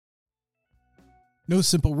No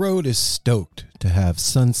Simple Road is stoked to have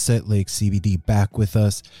Sunset Lake CBD back with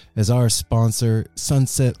us as our sponsor.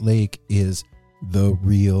 Sunset Lake is the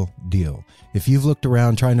real deal. If you've looked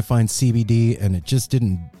around trying to find CBD and it just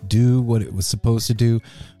didn't do what it was supposed to do,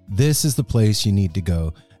 this is the place you need to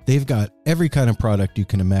go. They've got every kind of product you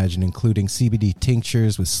can imagine, including CBD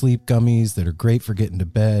tinctures with sleep gummies that are great for getting to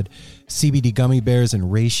bed, CBD gummy bears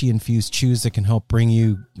and reishi-infused chews that can help bring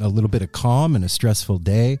you a little bit of calm in a stressful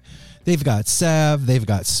day. They've got salve. They've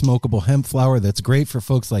got smokable hemp flower that's great for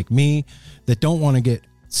folks like me that don't want to get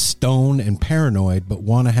stoned and paranoid but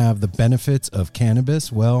want to have the benefits of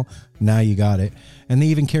cannabis. Well, now you got it. And they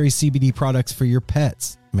even carry CBD products for your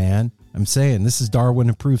pets, man. I'm saying this is Darwin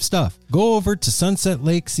approved stuff. Go over to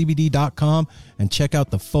sunsetlakecbd.com and check out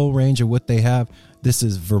the full range of what they have. This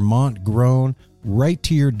is Vermont grown, right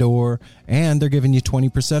to your door, and they're giving you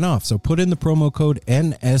 20% off. So put in the promo code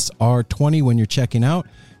NSR20 when you're checking out.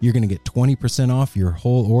 You're going to get 20% off your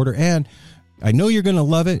whole order. And I know you're going to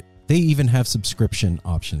love it. They even have subscription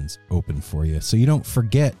options open for you, so you don't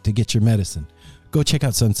forget to get your medicine. Go check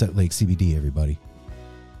out Sunset Lake CBD, everybody.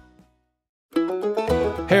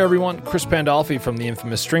 Hey everyone, Chris Pandolfi from the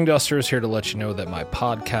infamous String Dusters here to let you know that my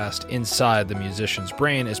podcast, Inside the Musician's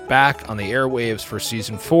Brain, is back on the airwaves for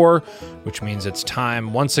Season 4, which means it's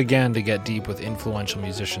time once again to get deep with influential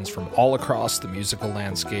musicians from all across the musical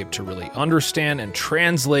landscape to really understand and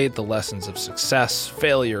translate the lessons of success,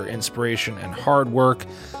 failure, inspiration, and hard work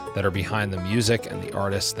that are behind the music and the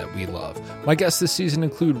artists that we love. My guests this season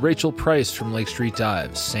include Rachel Price from Lake Street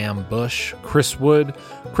Dives, Sam Bush, Chris Wood,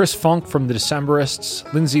 Chris Funk from The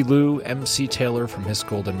Decemberists, Lindsay Liu, MC Taylor from His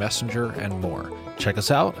Golden Messenger, and more. Check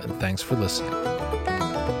us out, and thanks for listening.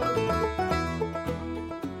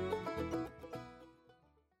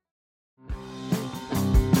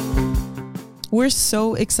 We're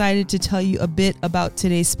so excited to tell you a bit about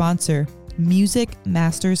today's sponsor, Music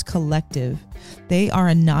Masters Collective. They are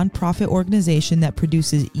a nonprofit organization that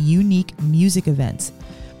produces unique music events,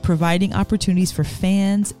 providing opportunities for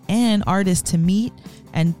fans and artists to meet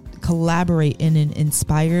and collaborate in an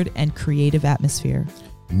inspired and creative atmosphere.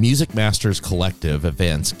 Music Masters Collective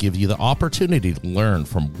events give you the opportunity to learn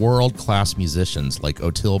from world-class musicians like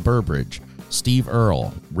Otil Burbridge, Steve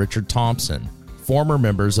Earle, Richard Thompson, former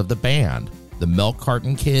members of the band, the Milk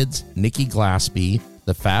Carton Kids, Nikki Glaspie,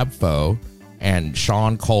 the Fab Four, and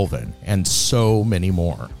Sean Colvin, and so many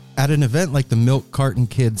more. At an event like the Milk Carton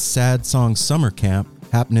Kids Sad Song Summer Camp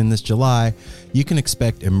happening this July, you can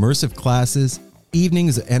expect immersive classes,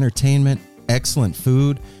 evenings of entertainment, excellent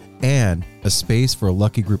food, and a space for a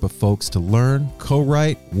lucky group of folks to learn,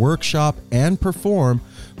 co-write, workshop, and perform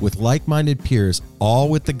with like-minded peers, all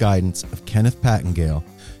with the guidance of Kenneth Pattengale,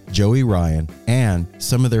 Joey Ryan, and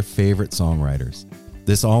some of their favorite songwriters.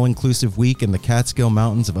 This all-inclusive week in the Catskill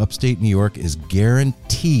Mountains of upstate New York is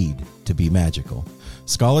guaranteed to be magical.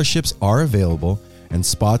 Scholarships are available and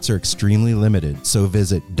spots are extremely limited, so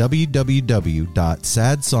visit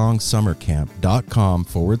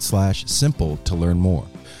www.sadsongSummerCamp.com/simple to learn more.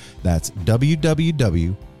 That's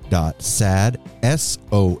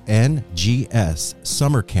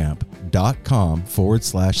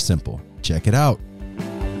www.sadsongSummerCamp.com/simple. Check it out.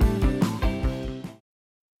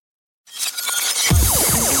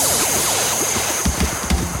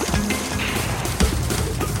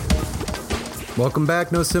 Welcome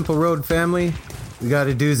back, No Simple Road family. We got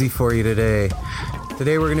a doozy for you today.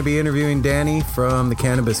 Today we're going to be interviewing Danny from the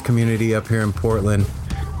cannabis community up here in Portland.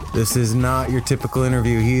 This is not your typical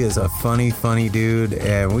interview. He is a funny dude,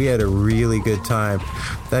 and we had a really good time.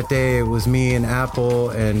 That day it was me and Apple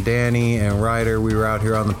and Danny and Ryder. We were out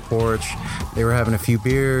here on the porch. They were having a few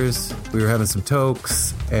beers. We were having some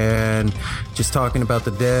tokes and just talking about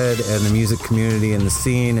the dead and the music community and the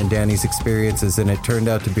scene and Danny's experiences, and it turned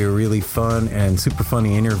out to be a really fun and super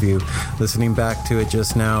funny interview. Listening back to it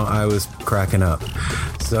just now, I was cracking up.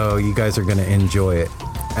 So you guys are going to enjoy it.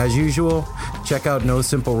 As usual, check out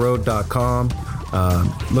NoSimpleRoad.com.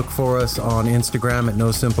 Look for us on Instagram at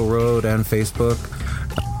NoSimpleRoad and Facebook.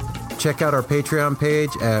 Check out our Patreon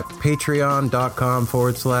page at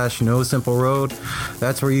patreon.com/NoSimpleRoad.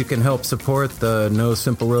 That's where you can help support the No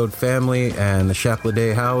Simple Road family and the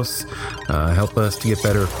Chapladay House. Help us to get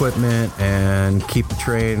better equipment and keep the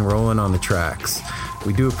train rolling on the tracks.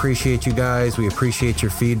 We do appreciate you guys. We appreciate your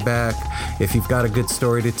feedback. If you've got a good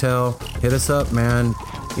story to tell, hit us up, man.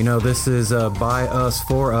 You know, this is a by us,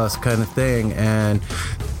 for us kind of thing. And,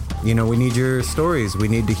 you know, we need your stories. We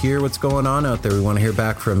need to hear what's going on out there. We want to hear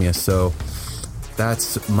back from you. So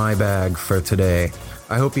that's my bag for today.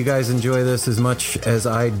 I hope you guys enjoy this as much as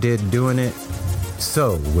I did doing it.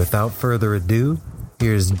 So without further ado,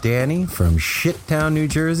 here's Danny from Shittown, New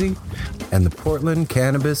Jersey, and the Portland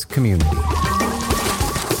cannabis community.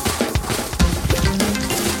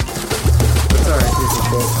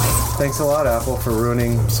 Thanks a lot, Apple, for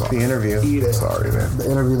ruining the interview. Sorry, man. The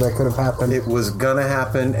interview that could have happened. It was gonna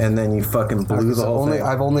happen, and then you fucking blew the whole thing.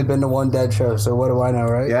 I've only been to one Dead show, so what do I know,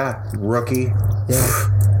 right? Yeah, rookie. Yeah.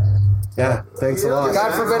 Yeah, thanks a lot.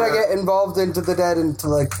 God forbid I get involved into the Dead into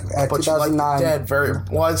like at But 2009. you like the Dead very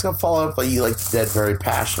well. It's gonna follow up, but you like the Dead very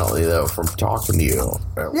passionately though from talking to you.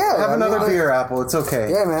 Yeah, Have another beer, Apple. It's okay.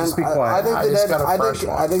 Yeah, man. Just be quiet.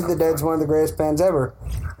 I think the Dead's one of the greatest bands ever,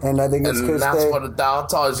 and I think it's And because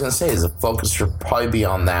that's all I was gonna say is the focus should probably be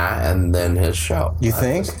on that and then his show. You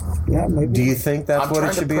think? Yeah, maybe. Do you think that's what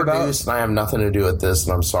it should be about? And I have nothing to do with this,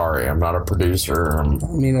 and I'm sorry. I'm not a producer. I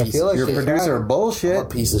mean, I feel like You're a producer of I'm a bullshit.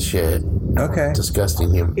 piece of shit. Okay.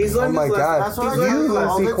 Disgusting human. He's learned Oh my his lesson. God. That's what You I learned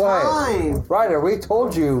all be the quiet. time. Ryder, we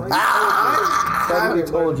told you. We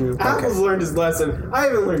told you. Apple's learned his lesson. I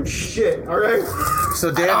haven't learned shit. All right.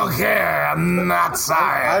 So Dan, I don't care. I'm not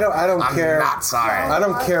sorry. I don't I'm care. not sorry. I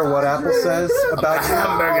don't care what Apple says about you.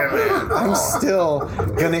 Hamburger man. I'm still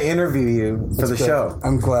gonna interview you for the show.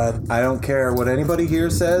 I'm glad. I don't care what anybody here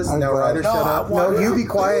says. I'm Now, glad. Ryder, shut up. No, you be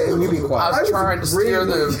quiet and you be I quiet. was trying to steer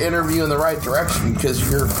the interview in the right direction because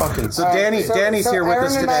you're fucking. So Danny's here with Aaron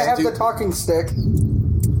us and I today. have the talking stick.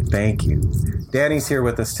 Thank you. Danny's here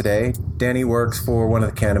with us today. Danny works for one of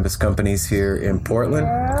the cannabis companies here in Portland.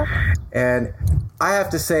 And I have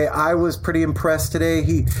to say, I was pretty impressed today.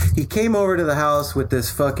 He came over to the house with this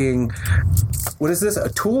fucking, what is this? A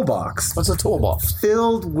toolbox What's a toolbox?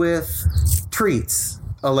 filled with treats,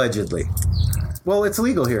 allegedly. Well, it's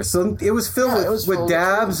legal here. So it was filled with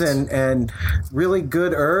dabs and really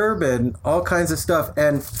good herb and all kinds of stuff.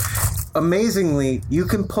 And amazingly, you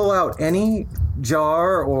can pull out any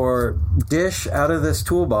jar or dish out of this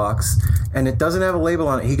toolbox and it doesn't have a label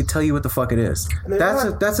on it. He could tell you what the fuck it is.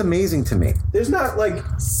 That's amazing to me. There's not like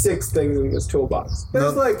 6 things in this toolbox.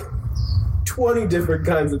 There's No. like 20 different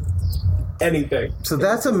kinds of anything. So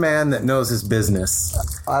that's a man that knows his business.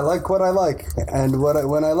 I like what I like, and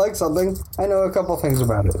when I like something, I know a couple things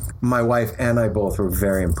about it. My wife and I both were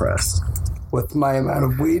very impressed With my amount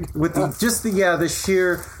of weed, with the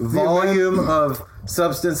sheer volume of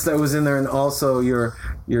substance that was in there, and also your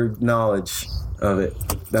knowledge of it.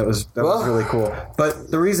 That was really cool. But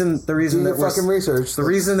the reason do your that fucking research. the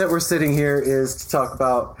reason that we're sitting here is to talk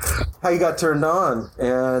about how you got turned on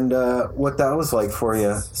and what that was like for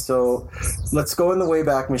you. So let's go in the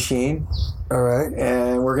Wayback Machine, All right,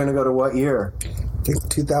 and we're gonna go to what year? I think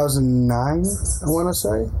 2009. I want to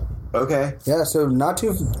say. Okay, Yeah, so not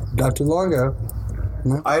too long ago.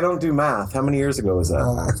 I don't do math. How many years ago was that?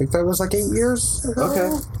 I think that was like 8 years ago. Okay,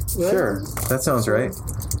 sure, that sounds right.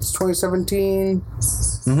 It's 2017.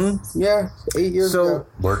 Mm-hmm. Yeah, 8 years ago.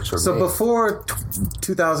 Works for So me. before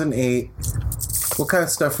 2008, what kind of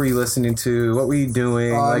stuff were you listening to? What were you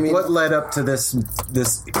doing? What led up to this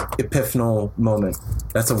epiphanal moment?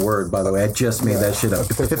 That's a word, by the way. I just made that shit up.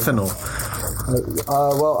 Epiphanal.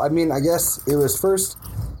 Well, I mean, I guess it was first.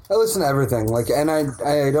 I listen to everything, and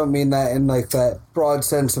I don't mean that in like that broad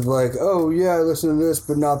sense of like, oh yeah, I listen to this,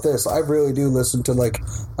 but not this. I really do listen to like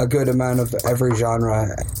a good amount of every genre.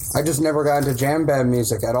 I just never got into jam band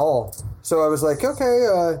music at all. So I was like, okay,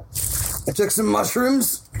 I took some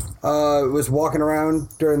mushrooms. Was walking around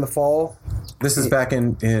during the fall. This is back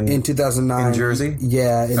in 2009. In Jersey?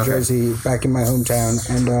 Yeah, in Okay. Jersey, back in my hometown.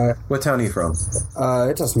 And What town are you from?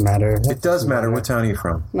 it doesn't matter. It does matter. What town are you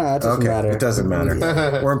from? No, it doesn't matter. It doesn't matter.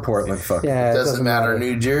 We're in Portland. Fuck. Yeah, It doesn't matter.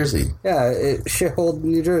 New Jersey. Yeah, shithole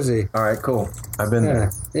New Jersey. All right, cool. I've been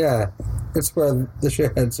there. Yeah. It's where the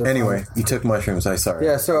shitheads are. Anyway, you took mushrooms. Sorry.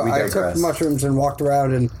 Yeah, so We I digress. took mushrooms and walked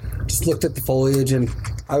around and just looked at the foliage, and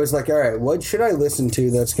I was like, all right, what should I listen to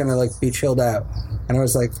that's going to like be chilled out? And I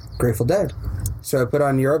was like, Grateful Dead. So I put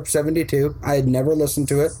on Europe 72. I had never listened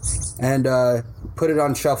to it, and put it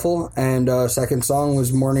on shuffle, and second song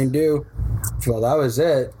was Morning Dew. So that was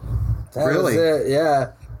it. That Really? was it,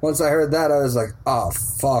 yeah. Once I heard that, I was like, oh,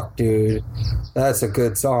 fuck, dude. That's a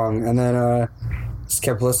good song. And then just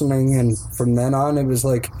kept listening, and from then on, it was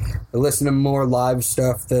like I listened to more live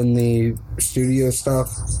stuff than the studio stuff.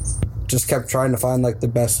 Just kept trying to find like the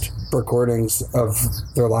best recordings of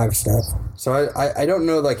their live stuff. So I don't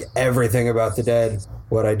know like everything about the Dead.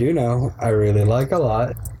 What I do know, I really like a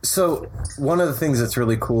lot. So one of the things that's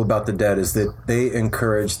really cool about the Dead is that they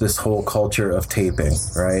encourage this whole culture of taping,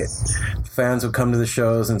 right? Fans would come to the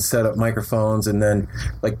shows and set up microphones, and then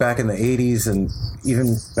like back in the 80s and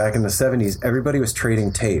even back in the 70s, everybody was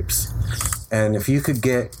trading tapes. and if you could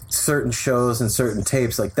get certain shows and certain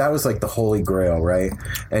tapes, like that was like the holy grail, right?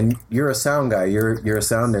 And you're a sound guy, you're a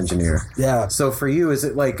sound engineer. Yeah. So for you, is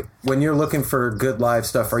it like when you're looking for good live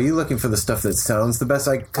stuff, are you looking for the stuff that sounds the best?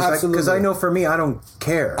 Because I know for me, I don't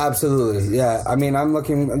care. Absolutely, yeah. I mean, I'm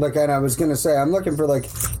looking, like, and I was gonna say, I'm looking for like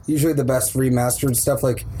usually the best remastered stuff,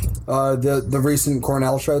 like the recent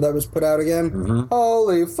Cornell show that was put out again. Mm-hmm.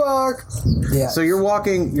 Holy fuck! Yeah. So you're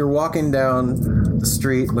walking down the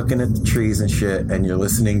street, looking at the trees and shit, and you're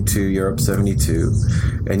listening to Europe 72,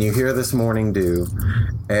 and you hear This Morning Dew,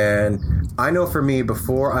 and I know for me,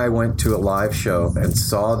 before I went to a live show and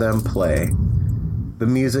saw them play, the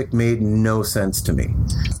music made no sense to me.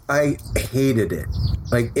 I hated it.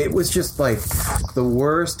 Like, it was just like the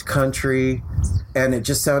worst country, and it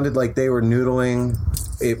just sounded like they were noodling.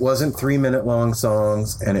 It wasn't 3-minute long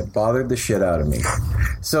songs, and it bothered the shit out of me.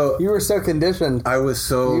 So you were so conditioned. I was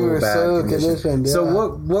so you were bad so conditioned. Yeah. So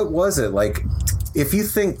what was it like? If you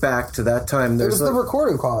think back to that time, it was the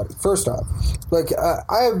recording quality. First off, like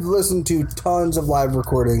I've listened to tons of live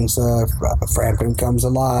recordings. Frampton Comes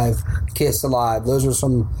Alive, Kiss Alive. Those are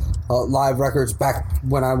some live records back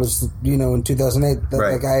when I was, in 2008. That,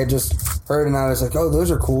 right. Like I had just heard, and I was like, oh,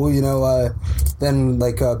 those are cool. Then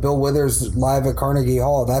like Bill Withers live at Carnegie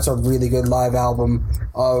Hall. That's a really good live album,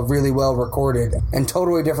 really well recorded, and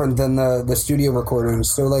totally different than the studio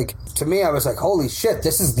recordings. So like to me, I was like, holy shit,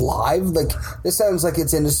 this is live. Like this sounds like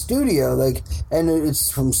it's in a studio. Like, and it's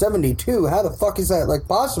from '72. How the fuck is that like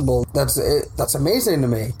possible? That's amazing to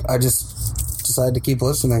me. I just decided to keep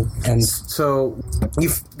listening. And so you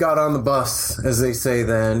got on the bus, as they say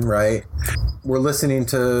then, right? We're listening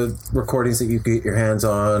to recordings that you could get your hands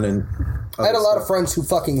on, and I had a lot of friends who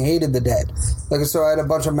fucking hated the Dead. Like, so I had a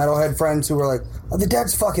bunch of metalhead friends who were like, oh, the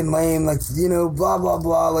Dead's fucking lame, like, blah, blah,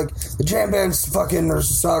 blah, like, the jam bands fucking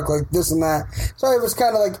suck, like, this and that. So I was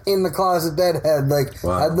kind of, like, in the closet Deadhead. Like,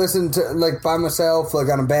 wow. I'd listen to, like, by myself, like,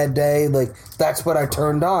 on a bad day, like, that's what I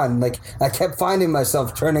turned on. Like, I kept finding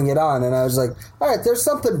myself turning it on, and I was like, all right, there's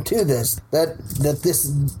something to this,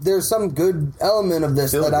 there's some good element of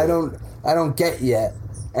this that I don't get yet.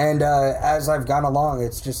 And as I've gone along,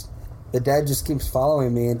 it's just, the Dead just keeps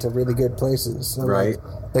following me into really good places. So right.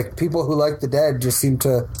 Like people who like the Dead just seem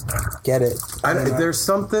to get it. There's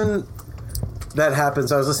something that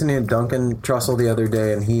happens. I was listening to Duncan Trussell the other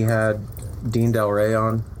day, and he had Dean Del Rey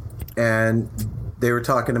on, and they were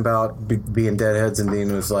talking about being Deadheads, and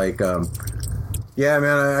Dean was like, yeah,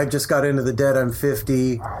 man, I just got into the Dead. I'm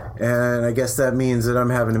 50, and I guess that means that I'm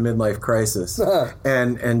having a midlife crisis.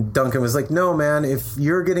 And Duncan was like, no, man, if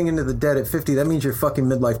you're getting into the Dead at 50, that means your fucking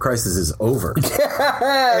midlife crisis is over. Yeah,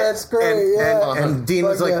 that's great. And Dean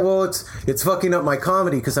was like, well, it's fucking up my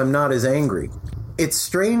comedy because I'm not as angry. It's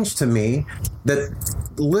strange to me that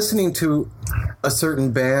listening to a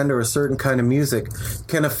certain band or a certain kind of music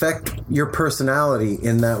can affect your personality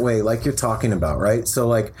in that way, like you're talking about, right? So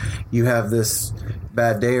like you have this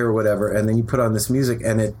bad day or whatever, and then you put on this music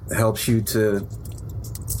and it helps you to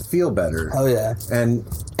feel better. Oh yeah. And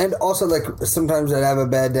also like sometimes I'd have a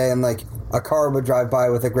bad day and like a car would drive by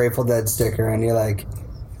with a Grateful Dead sticker, and you're like,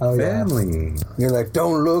 oh, family. Yeah. You're like,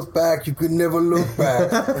 don't look back. You could never look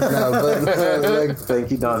back. No, but thank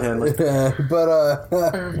you, Don Henley. Yeah, but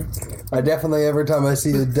I definitely, every time I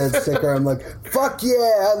see the Dead sticker, I'm like, fuck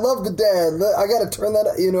yeah, I love the Dead. I got to turn that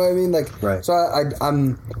up. You know what I mean? Like, right. So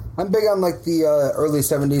I'm big on like the early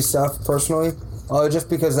 '70s stuff personally, just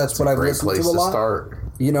because that's what I've listened to a lot. Start.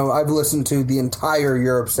 I've listened to the entire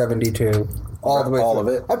Europe '72. All the way all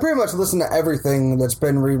through. of it. I pretty much listen to everything that's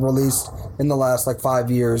been re-released in the last like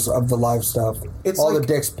 5 years of the live stuff. It's all like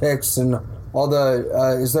the Dick's picks and all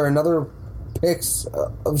the. Is there another picks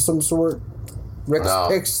of some sort? Rick's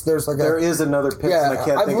picks. There is another picks. Yeah, and I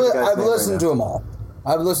can't I've listened to them all.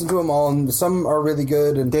 I've listened to them all, and some are really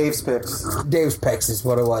good. And Dave's picks. Dave's picks is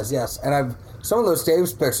what it was. Yes, and some of those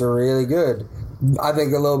Dave's picks are really good. I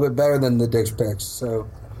think a little bit better than the Dick's picks. So,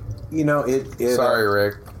 sorry,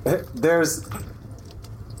 Rick. There's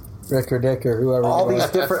Rick or Dick or whoever. All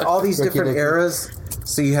these different eras.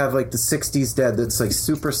 So you have like the 60s Dead that's like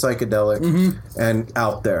super psychedelic and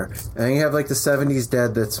out there. And then you have like the 70s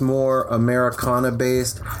Dead that's more Americana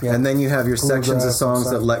based. Yeah. And then you have your sections of songs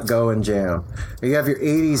that let go and jam. And you have your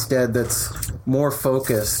 80s Dead that's more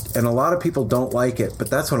focused. And a lot of people don't like it, but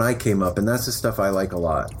that's when I came up, and that's the stuff I like a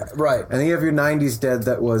lot. Right. And then you have your 90s Dead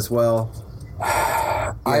that was, well...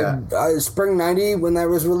 Yeah. I Spring 90 when that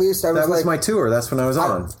was released, that was my tour. That's when I was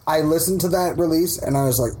on. I listened to that release and I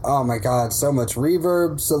was like, oh my god, so much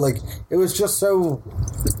reverb. So like it was just so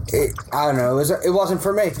I don't know, it wasn't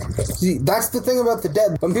for me. See, that's the thing about the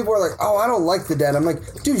Dead. When people are like, oh, I don't like the Dead, I'm like,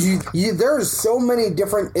 dude, there's so many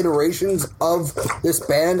different iterations of this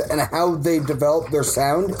band and how they develop their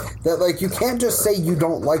sound that, like, you can't just say you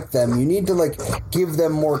don't like them. You need to, like, give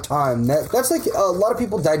them more time. That's like a lot of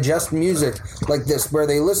people digest music like this, where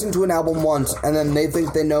they listen to an album once and then they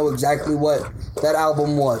think they know exactly what that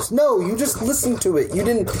album was. No, you just listened to it. You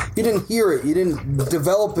didn't hear it. You didn't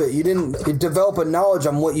develop it. You didn't develop a knowledge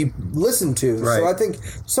on what you listened to. Right. So I think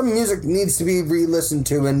some music needs to be re-listened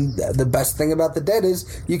to, and the best thing about the Dead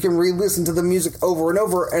is you can re-listen to the music over and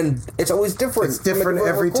over, and it's always different. It's different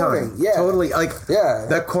every time. Yeah, totally. Like, yeah,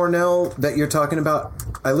 that Cornell that you're talking about,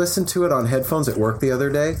 I listened to it on headphones at work the other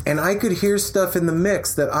day, and I could hear stuff in the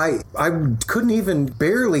mix that I couldn't even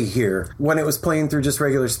barely hear when it was playing through just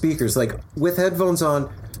regular speakers. Like, with headphones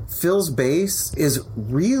on, Phil's bass is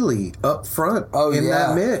really up front in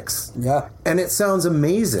that mix. Yeah. And it sounds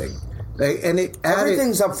amazing. And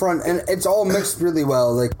everything's up front, and it's all mixed really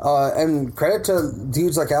well. Like, and credit to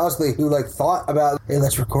dudes like Owsley who, like, thought about, hey,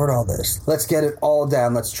 let's record all this, let's get it all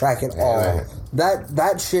down, let's track it all. Right.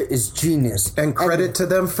 That shit is genius. And credit to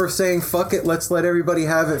them for saying, fuck it, let's let everybody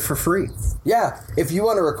have it for free. Yeah, if you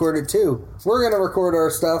want to record it too, we're gonna record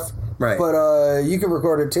our stuff. Right. But you can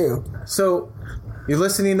record it too. So you're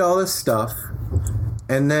listening to all this stuff.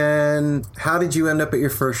 And then, how did you end up at your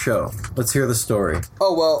first show? Let's hear the story.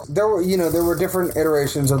 Oh, well, there were different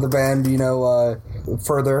iterations of the band.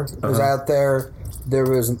 Further was out there. There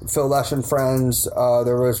was Phil Lesh and Friends.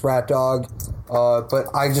 There was Rat Dog. But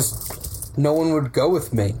no one would go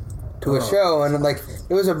with me to a show, and, like,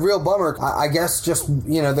 it was a real bummer. I guess just,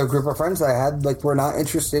 the group of friends I had, like, were not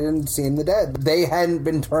interested in seeing the Dead. They hadn't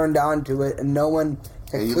been turned on to it, and no one.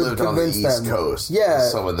 And you lived on the East Coast. Yeah.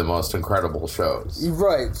 Some of the most incredible shows.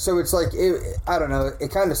 Right. So it's like, I don't know,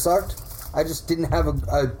 it kind of sucked. I just didn't have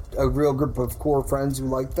a real group of core friends who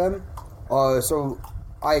liked them. So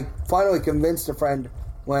I finally convinced a friend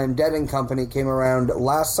when Dead & Company came around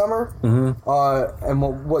last summer. Mm-hmm.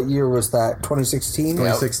 And what year was that? 2016?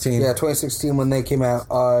 2016. Yeah, 2016 when they came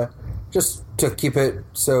out. Just to keep it,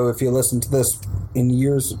 so if you listen to this in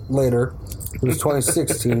years later, it was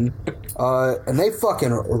 2016, and they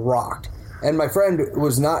fucking rocked. And my friend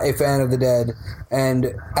was not a fan of the Dead,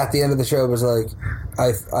 and at the end of the show was like,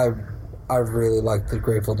 I really like the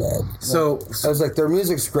Grateful Dead. So I was like, their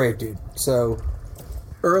music's great, dude. So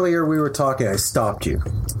earlier we were talking, I stopped you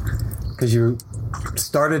because you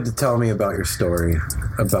started to tell me about your story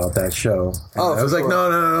about that show. And I was like,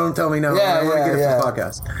 no, don't tell me now. I want to get it for the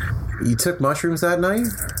podcast. You took mushrooms that night,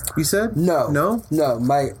 you said? No. No? No.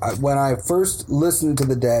 When I first listened to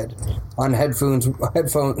the Dead on headphones walking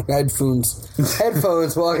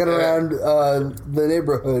around the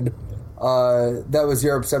neighborhood, that was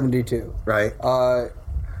Europe 72. Right.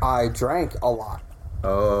 I drank a lot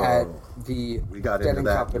at the we got Dead into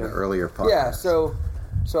that Company. in an earlier podcast. Yeah,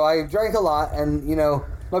 so I drank a lot, and,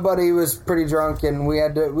 my buddy was pretty drunk, and we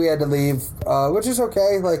had to leave, which is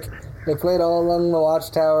okay. Like, they played all along the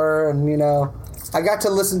Watchtower, and, I got to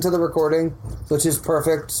listen to the recording, which is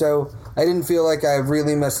perfect, so I didn't feel like I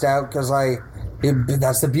really missed out, because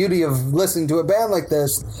that's the beauty of listening to a band like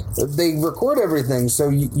this. They record everything, so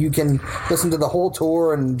you can listen to the whole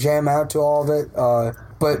tour and jam out to all of it,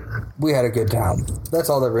 but we had a good time. That's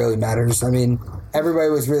all that really matters. I mean, everybody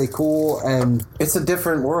was really cool, and it's a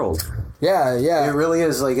different world. Yeah. It really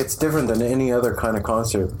is. Like, it's different than any other kind of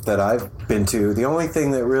concert that I've been to. The only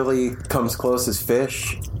thing that really comes close is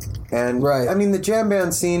Fish. And, right. I mean, the jam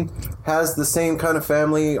band scene has the same kind of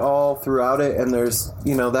family all throughout it, and there's,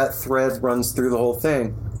 that thread runs through the whole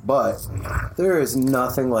thing. But there is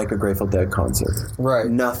nothing like a Grateful Dead concert. Right.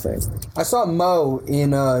 Nothing. I saw Mo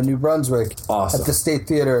in New Brunswick awesome. At the State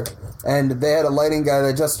Theater, and they had a lighting guy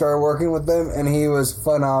that just started working with them, and he was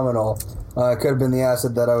phenomenal. It could have been the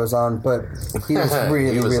acid that I was on, but he was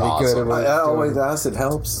really, really awesome. good at what he was always doing. Acid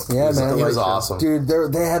helps. Yeah, man. He was awesome. Dude,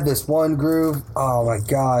 they had this one groove. Oh, my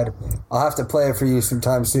God. I'll have to play it for you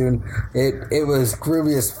sometime soon. It was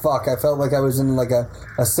groovy as fuck. I felt like I was in, like, a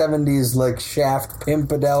 70s, like, Shaft,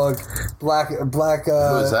 Pimpadelic, black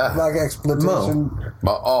exploitation.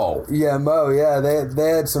 Mo. Oh. Yeah, Mo, yeah. They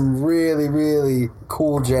had some really, really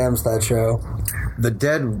cool jams that show. The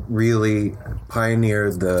Dead really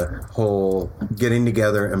pioneered the whole getting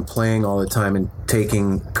together and playing all the time and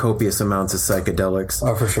taking copious amounts of psychedelics.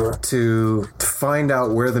 Oh, for sure. To find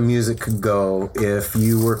out where the music could go if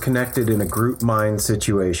you were connected in a group mind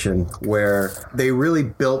situation where they really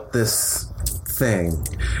built this thing.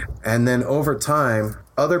 And then over time,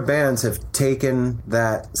 other bands have taken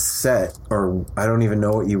that set, or I don't even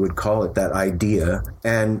know what you would call it, that idea,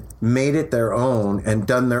 and made it their own and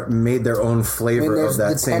made their own flavor of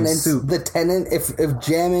that same soup. The tenet, if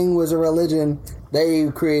jamming was a religion, they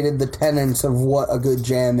created the tenets of what a good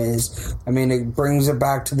jam is. I mean, it brings it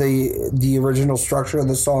back to the original structure of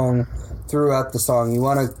the song throughout the song. You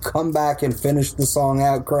want to come back and finish the song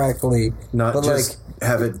out correctly. Not just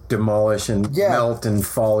have it demolish and melt and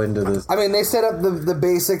fall into the... I mean, they set up the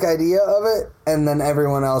basic idea of it, and then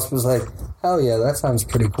everyone else was like, hell yeah, that sounds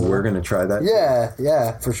pretty cool. We're going to try that.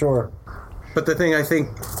 Yeah, for sure. But the thing I think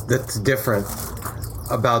that's different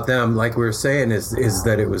about them, like we were saying, is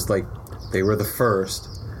that it was like they were the first.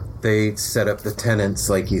 They set up the tenets,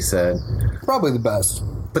 like you said. Probably the best.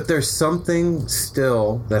 But there's something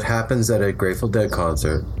still that happens at a Grateful Dead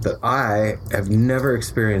concert that I have never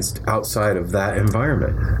experienced outside of that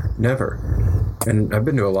environment. Never. And I've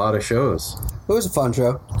been to a lot of shows. It was a fun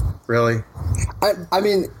show. Really? I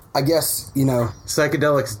mean, I guess,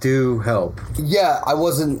 psychedelics do help. Yeah, I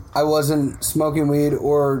wasn't smoking weed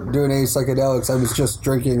or doing any psychedelics. I was just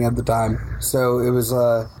drinking at the time. So it was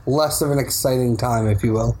less of an exciting time, if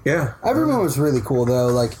you will. Yeah. Everyone was really cool, though.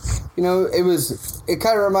 Like, it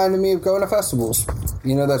kind of reminded me of going to festivals.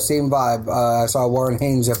 That same vibe. I saw Warren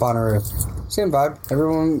Haynes up on a roof. Same vibe.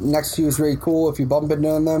 Everyone next to you is really cool. If you bump into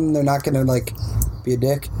them, they're not going to, be a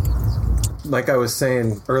dick. Like I was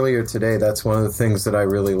saying earlier today, that's one of the things that I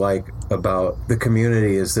really like about the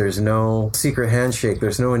community is there's no secret handshake,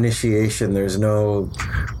 there's no initiation, there's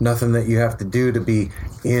nothing that you have to do to be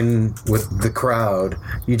in with the crowd.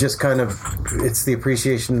 You just it's the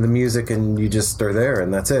appreciation of the music and you just are there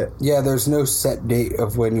and that's it. Yeah, there's no set date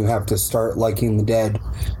of when you have to start liking the Dead.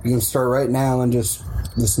 You can start right now and just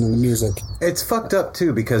listen to the music. It's fucked up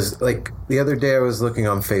too because the other day I was looking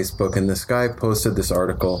on Facebook and this guy posted this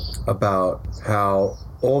article about how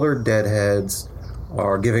older Deadheads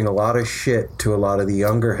are giving a lot of shit to a lot of the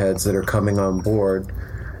younger heads that are coming on board,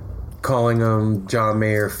 calling them John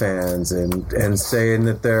Mayer fans and saying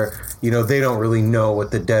that they're, they don't really know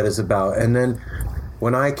what the Dead is about. And then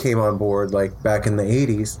when I came on board, back in the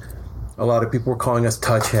 80s, a lot of people were calling us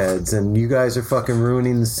touch heads, and you guys are fucking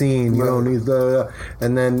ruining the scene. You don't need the...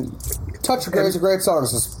 And then... Touch is a great song.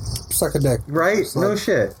 It's just suck a dick. Right? No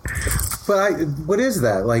shit. But what is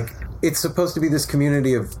that? It's supposed to be this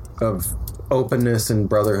community of openness and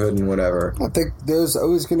brotherhood and whatever. I think there's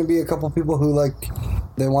always going to be a couple people who,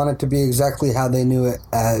 they want it to be exactly how they knew it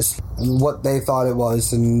as, and what they thought it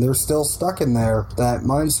was, and they're still stuck in there, that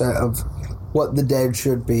mindset of what the Dead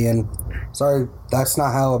should be, and... Sorry, that's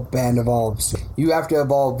not how a band evolves. You have to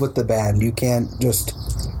evolve with the band. You can't just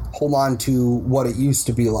hold on to what it used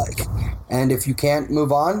to be like. And if you can't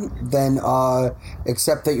move on, then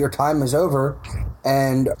accept that your time is over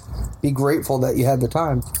and be grateful that you had the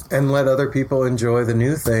time. And let other people enjoy the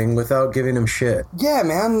new thing without giving them shit. Yeah,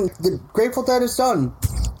 man. The Grateful Dead is done.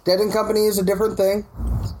 Dead & Company is a different thing.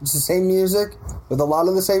 It's the same music with a lot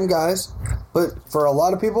of the same guys. But for a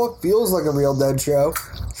lot of people, it feels like a real Dead show.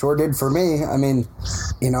 Sure did for me. I mean,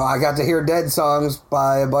 I got to hear Dead songs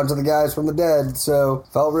by a bunch of the guys from the Dead, so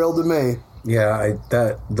felt real to me. Yeah,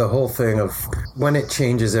 the whole thing of when it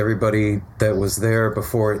changes everybody that was there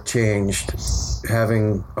before it changed,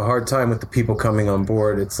 having a hard time with the people coming on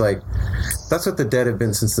board, it's that's what the Dead have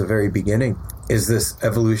been since the very beginning, is this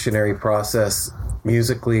evolutionary process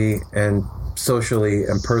musically and socially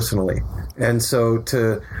and personally. And so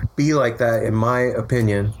to be like that, in my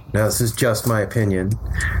opinion, now this is just my opinion,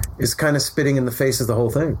 is kind of spitting in the face of the whole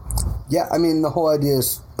thing. Yeah, I mean, the whole idea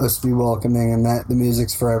is supposed to be welcoming and that the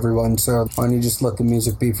music's for everyone, so why don't you just let the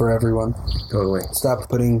music be for everyone? Totally. Stop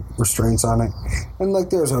putting restraints on it. And,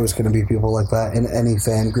 there's always going to be people like that in any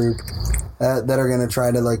fan group that are going to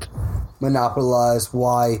try to, monopolize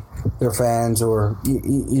why they're fans, or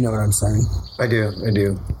you know what I'm saying. I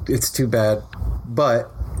do. It's too bad.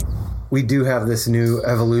 But we do have this new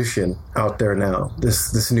evolution out there now.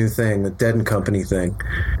 This new thing, the Dead & Company thing.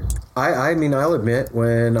 I mean, I'll admit,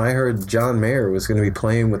 when I heard John Mayer was going to be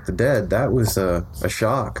playing with the Dead, that was a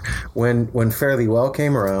shock. When Fairly Well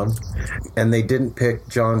came around, and they didn't pick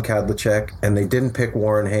John Kadlecek, and they didn't pick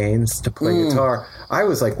Warren Haynes to play guitar, I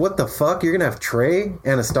was like, what the fuck? You're going to have Trey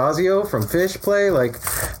Anastasio from Fish play?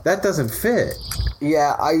 That doesn't fit.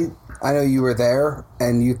 Yeah, I know you were there,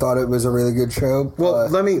 and you thought it was a really good show. Well,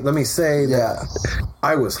 let me say that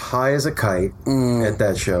I was high as a kite at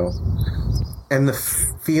that show. And the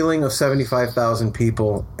feeling of 75,000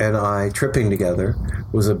 people and I tripping together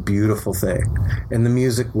was a beautiful thing. And the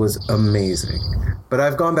music was amazing. But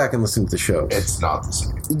I've gone back and listened to the shows. It's not the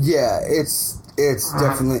same. Yeah, it's It's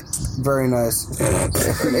definitely very nice.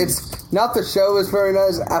 It's not the show was very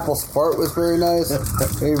nice. Apple's fart was very nice.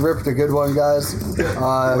 He ripped a good one, guys.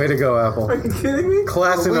 Way to go, Apple. Are you kidding me?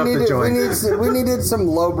 Classing up the joint. We needed some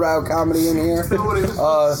lowbrow comedy in here. Nobody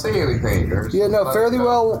doesn't say anything. Yeah, no, fairly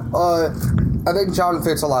well. I think John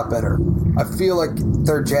fits a lot better. I feel like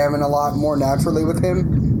they're jamming a lot more naturally with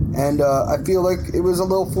him, and I feel like it was a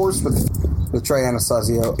little forced with Trey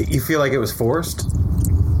Anastasio. You feel like it was forced?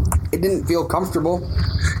 It didn't feel comfortable.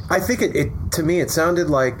 I think it to me, it sounded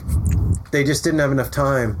like they just didn't have enough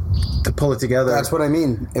time to pull it together. That's what I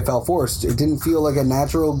mean. It felt forced. It didn't feel like a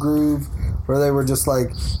natural groove where they were just like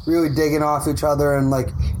really digging off each other, and like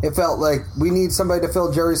it felt like we need somebody to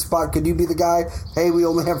fill Jerry's spot. Could you be the guy? Hey, we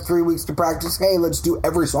only have 3 weeks to practice. Hey, let's do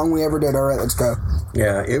every song we ever did. All right, let's go.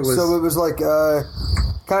 Yeah, it was. So it was like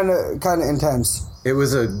kind of intense. It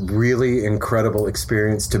was a really incredible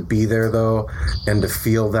experience to be there, though, and to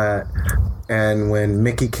feel that. And when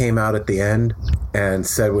Mickey came out at the end and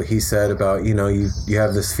said what he said about, you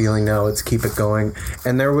have this feeling now, let's keep it going.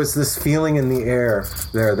 And there was this feeling in the air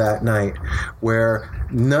there that night where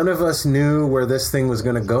none of us knew where this thing was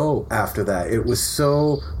going to go after that. It was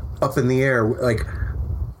so up in the air. Like,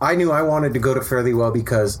 I knew I wanted to go to Fare Thee Well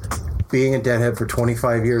because being a Deadhead for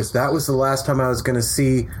 25 years, that was the last time I was going to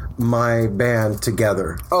see my band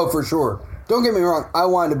together. Oh, for sure. Don't get me wrong. I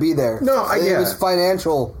wanted to be there. No, It was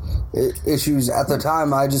financial issues at the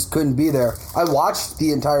time. I just couldn't be there. I watched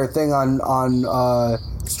the entire thing on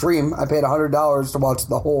stream. I paid $100 to watch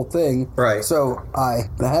the whole thing. Right. So I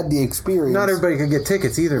had the experience. Not everybody could get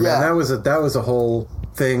tickets either, man. Yeah. That was a whole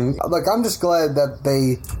thing. Like, I'm just glad that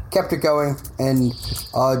they kept it going and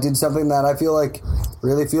did something that I feel like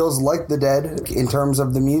really feels like the Dead in terms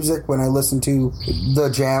of the music. When I listen to the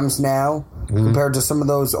jams now, compared to some of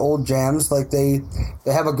those old jams, like they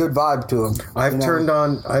have a good vibe to them. I've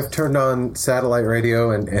turned on satellite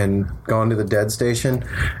radio and gone to the Dead station,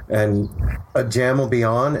 and a jam will be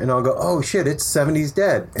on, and I'll go, oh shit, it's 70s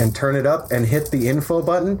Dead, and turn it up and hit the info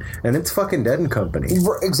button, and it's fucking Dead and Company.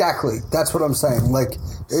 Exactly, that's what I'm saying. Like,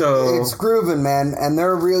 it's grooving, man, and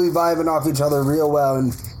they're really vibing off each other real well,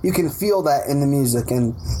 and you can feel that in the music.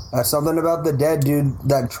 And something about the Dead, dude,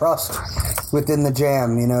 that trust within the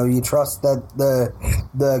jam. You trust that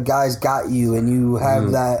the guys got you, and you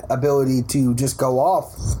have that ability to just go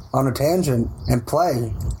off on a tangent and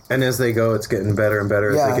play. And as they go, it's getting better and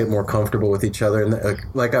better as they get more comfortable with each other. And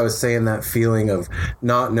like I was saying, that feeling of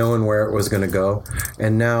not knowing where it was going to go.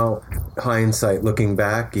 And now, hindsight, looking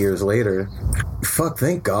back years later, fuck,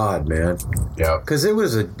 thank God, man. Yeah. Because it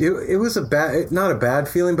was a bad, not a bad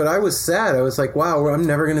feeling, but I was sad. I was like, wow, I'm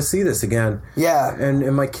never going to see this again. Yeah.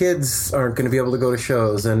 And my kids aren't going to be able to go to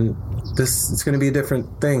shows, and it's going to be a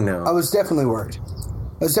different thing now. I was definitely worried.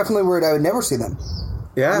 I would never see them.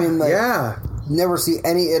 Yeah. I mean, like, yeah. Never see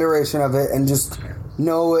any iteration of it, and just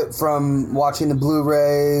know it from watching the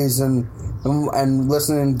Blu-rays and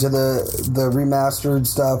listening to the remastered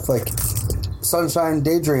stuff, like Sunshine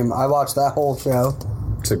Daydream. I watched that whole show.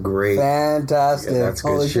 It's a great, fantastic. Yeah, that's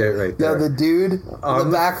good shit right there. Yeah, the dude in the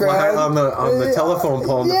background on the telephone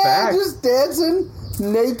pole in the back, just dancing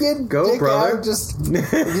naked. Go, dick brother! Out, just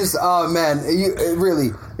oh man,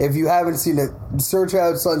 really, if you haven't seen it, search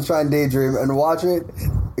out Sunshine Daydream and watch it.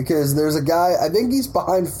 Because there's a guy, I think he's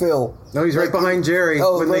behind Phil. No, he's right behind Jerry.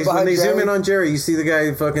 When they zoom in on Jerry, you see the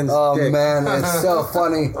guy fucking dick. Man, it's so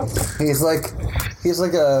funny. He's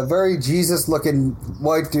like a very Jesus-looking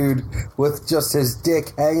white dude with just his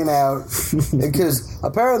dick hanging out. Because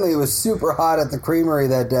apparently it was super hot at the creamery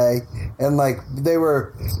that day. And like they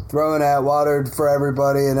were throwing out water for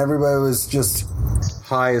everybody, and everybody was just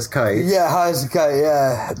high as kites. Yeah, high as a kite,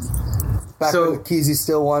 yeah. Back when Kesey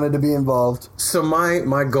still wanted to be involved. So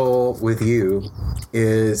my goal with you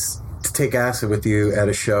is to take acid with you at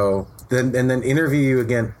a show, and then interview you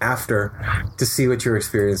again after to see what your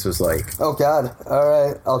experience was like. Oh God! All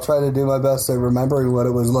right, I'll try to do my best at remembering what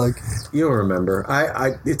it was like. You'll remember.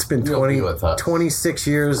 It's been 26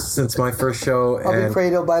 years since my first show. I'll be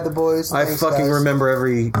cradled by the boys. I fucking remember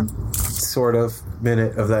every sort of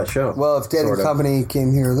minute of that show. Well, if Dead and Company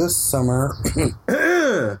came here this summer,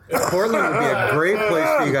 Portland would be a great place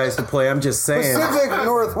for you guys to play. I'm just saying. Pacific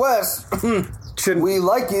Northwest. We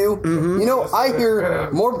like you. Mm-hmm. I hear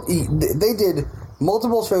more. They did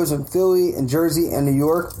multiple shows in Philly and Jersey and New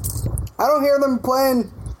York. I don't hear them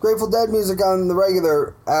playing Grateful Dead music on the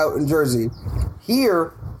regular out in Jersey.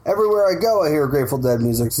 Here, everywhere I go, I hear Grateful Dead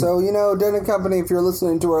music. So, Dead and Company, if you're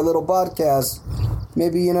listening to our little podcast,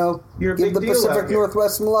 maybe, give the Pacific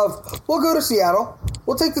Northwest some love. We'll go to Seattle.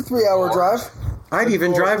 We'll take the 3-hour drive. I'd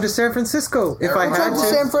even drive to San Francisco if I had to.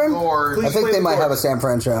 San Fran? Please I think play they the might Gorge. have a San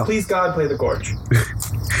Fran show. Please, God, play the Gorge.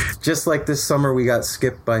 Just like this summer, we got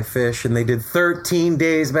skipped by Fish, and they did 13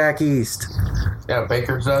 days back east. Yeah,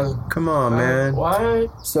 Baker's does. Come on, man.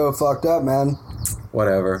 What? So fucked up, man.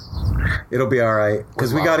 Whatever. It'll be all right,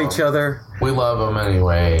 because we got each other. We love them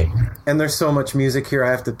anyway. And there's so much music here,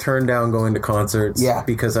 I have to turn down going to concerts. Yeah.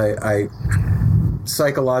 Because I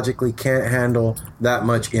psychologically can't handle that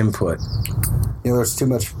much input. You know, there's too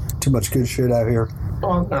much good shit out here.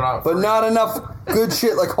 Well, they're not But free. not enough good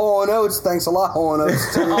shit like Hall & Oates. Thanks a lot, Hall &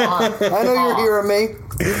 Oates. I know you're hearing me.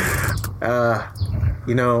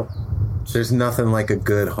 You know, there's nothing like a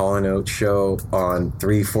good Hall & Oates show on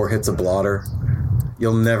 3-4 hits of blotter.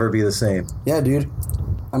 You'll never be the same. Yeah, dude.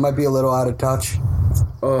 I might be a little out of touch.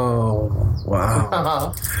 Oh,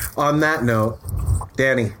 wow. On that note,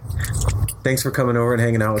 Danny, thanks for coming over and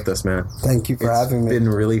hanging out with us, man. Thank you for having me. It's been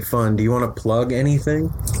really fun. Do you want to plug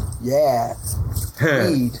anything? Yeah.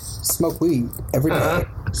 Weed. Smoke weed every day.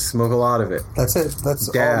 Smoke a lot of it. That's it. That's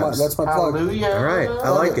Dabs. that's my plug. Hallelujah. All right. I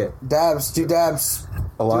like it. Dabs. Do dabs.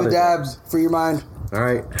 A lot Do of dabs. Free your mind. All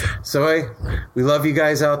right. So, hey, we love you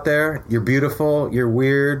guys out there. You're beautiful. You're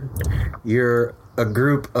weird. You're a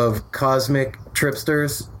group of cosmic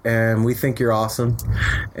tripsters, and we think you're awesome.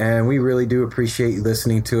 And we really do appreciate you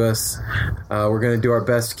listening to us. We're going to do our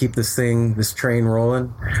best to keep this train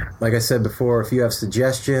rolling. Like I said before, if you have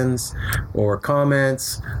suggestions or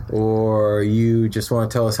comments, or you just want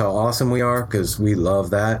to tell us how awesome we are, because we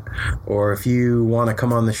love that, or if you want to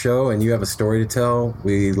come on the show and you have a story to tell,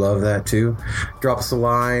 we love that too. Drop us a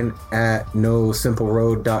line at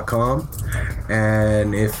nosimpleroad.com.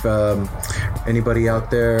 And if anybody out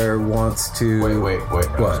there wants to... Wait.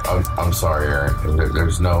 What? I'm sorry, Aaron.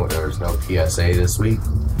 There's no PSA this week.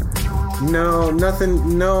 No,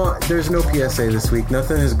 nothing. No, there's no PSA this week.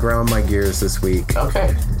 Nothing has ground my gears this week.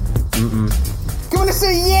 Okay. You want to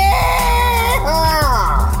say yeah?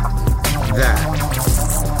 That.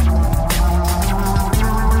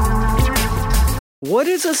 What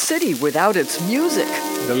is a city without its music?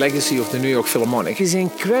 The legacy of the New York Philharmonic is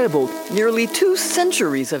incredible. Nearly 2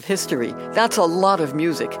 centuries of history. That's a lot of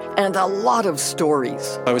music and a lot of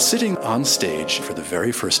stories. I was sitting on stage for the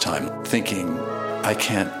very first time thinking, I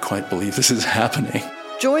can't quite believe this is happening.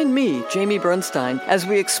 Join me, Jamie Bernstein, as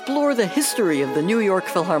we explore the history of the New York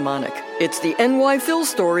Philharmonic. It's the NY Phil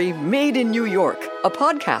story made in New York, a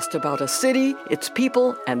podcast about a city, its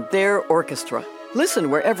people, and their orchestra.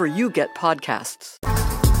 Listen wherever you get podcasts.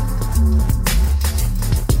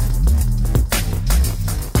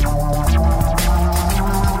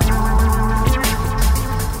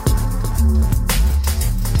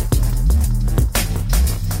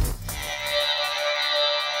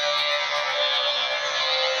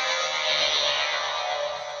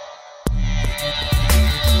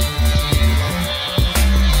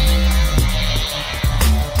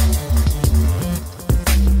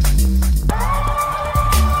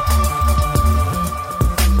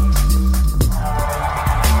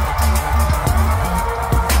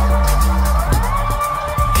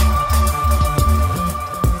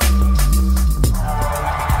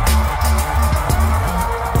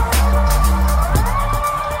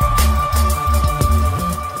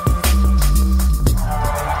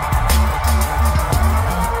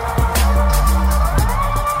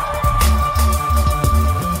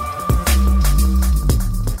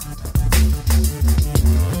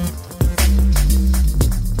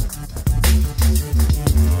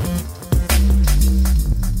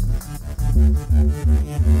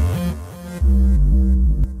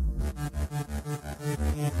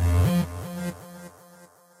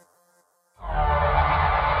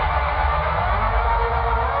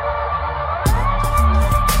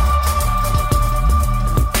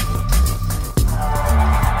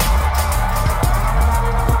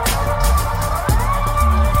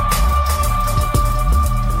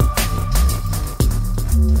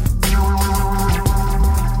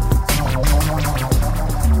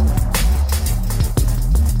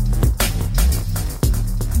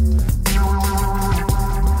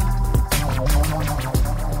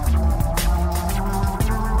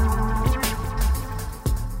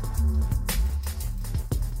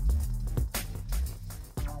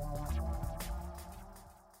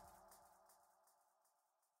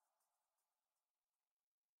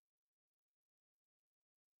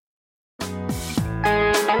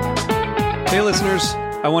 Hey listeners,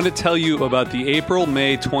 I want to tell you about the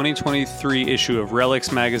April-May 2023 issue of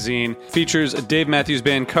Relics magazine. Features a Dave Matthews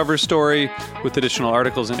Band cover story with additional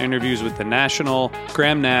articles and interviews with The National,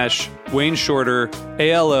 Graham Nash, Wayne Shorter,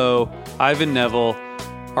 ALO, Ivan Neville,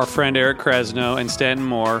 our friend Eric Krasno and Stanton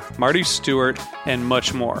Moore, Marty Stewart, and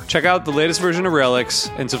much more. Check out the latest version of Relics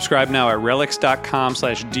and subscribe now at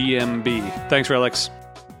relics.com/DMB. Thanks, Relics.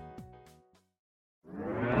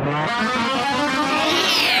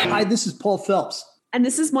 Hi, this is Paul Phelps. And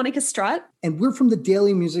this is Monica Strutt. And we're from the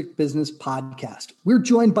Daily Music Business Podcast. We're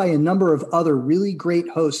joined by a number of other really great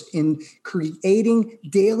hosts in creating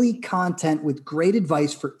daily content with great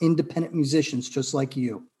advice for independent musicians just like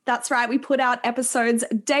you. That's right. We put out episodes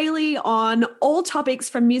daily on all topics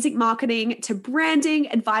from music marketing to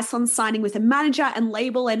branding, advice on signing with a manager and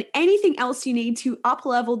label, and anything else you need to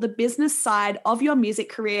up-level the business side of your music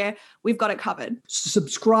career. We've got it covered.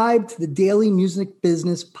 Subscribe to the Daily Music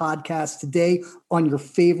Business Podcast today on your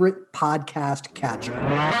favorite podcast catcher.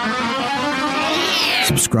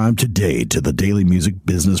 Subscribe today to the Daily Music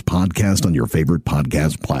Business Podcast on your favorite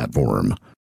podcast platform.